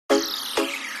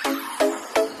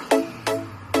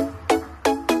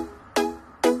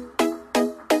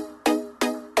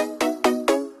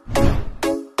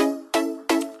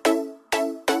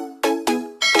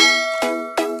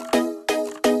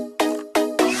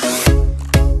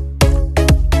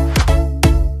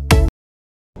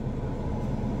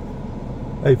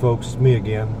Hey folks, it's me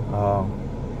again.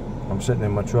 I'm sitting in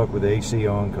my truck with the AC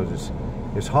on because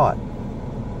it's hot.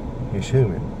 It's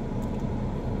humid.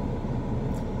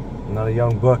 I'm not a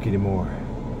young buck anymore.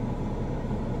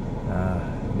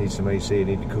 Need some AC.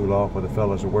 Need to cool off while the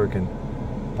fellas are working.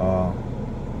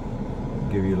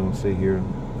 Give you a little see here,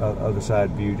 other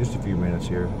side view, just a few minutes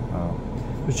here.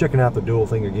 Just checking out the dual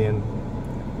thing again.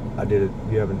 I did it.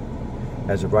 You haven't,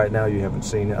 as of right now, you haven't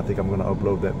seen it. I think I'm going to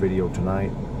upload that video tonight.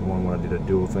 The one when I did a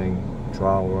dual thing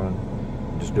trial run.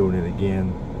 Just doing it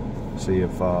again. See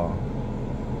if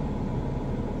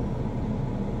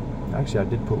actually I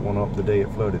did put one up the day it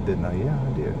flooded, didn't I? Yeah,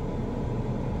 I did.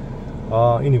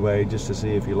 Anyway, just to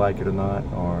see if you like it or not,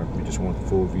 or if you just want the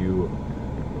full view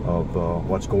of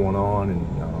what's going on, and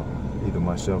either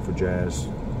myself or Jazz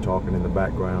talking in the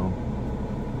background.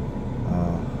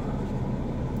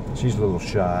 She's a little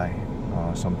shy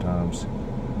sometimes,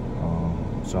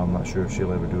 so I'm not sure if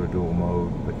she'll ever do a dual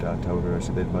mode, but I told her, I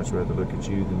said, they'd much rather look at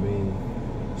you than me,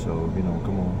 so, you know,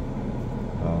 come on.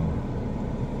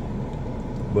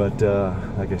 But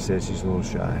like I said, she's a little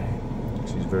shy.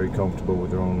 She's very comfortable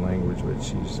with her own language, but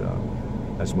she's,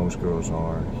 as most girls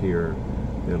are here,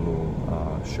 they're a little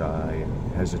shy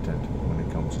and hesitant when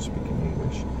it comes to speaking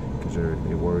English, because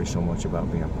they worry so much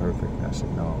about being perfect. I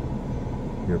said, no,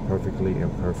 you're perfectly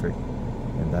imperfect,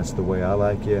 and that's the way I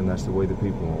like you, and that's the way the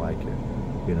people will like you.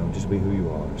 You know, just be who you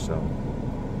are. So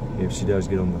if she does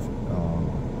get on the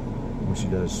when she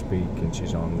does speak and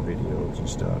she's on the videos and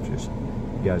stuff, just,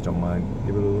 you guys don't mind,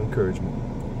 give her a little encouragement.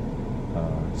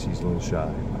 She's a little shy,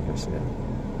 like I said.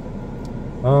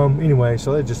 Anyway,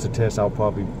 so that's just a test. I'll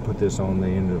probably put this on the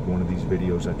end of one of these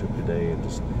videos I took today, and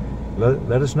just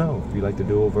let us know if you like the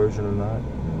dual version or not.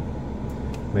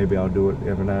 And maybe I'll do it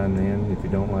every now and then if you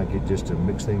don't like it, just to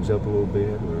mix things up a little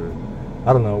bit, or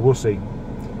I don't know. We'll see.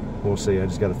 We'll see. I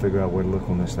just got to figure out where to look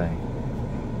on this thing,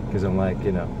 because I'm like,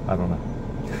 you know, I don't know.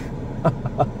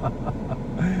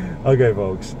 Okay,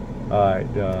 folks. All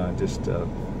right, just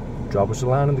drop us a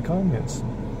line in the comments.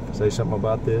 Say something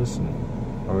about this,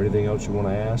 or anything else you want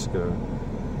to ask, or,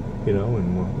 you know,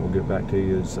 and we'll get back to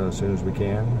you as soon as we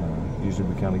can. Usually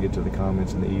we kind of get to the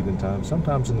comments in the evening time,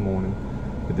 sometimes in the morning,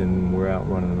 but then we're out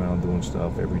running around doing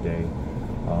stuff every day.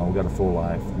 We got a full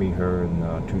life, me, her,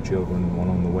 and 2 children, 1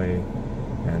 on the way,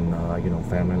 and you know,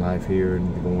 family life here,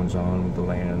 and the goings on with the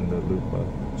land, the Lupa,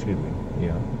 excuse me,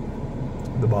 yeah,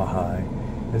 the Baha'i,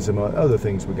 and some other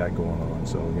things we got going on.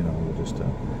 So, you know, we're just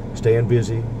staying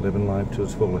busy, living life to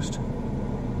its fullest.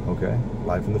 Okay,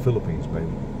 life in the Philippines, baby.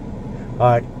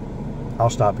 All right, I'll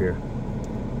stop here.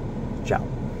 Ciao.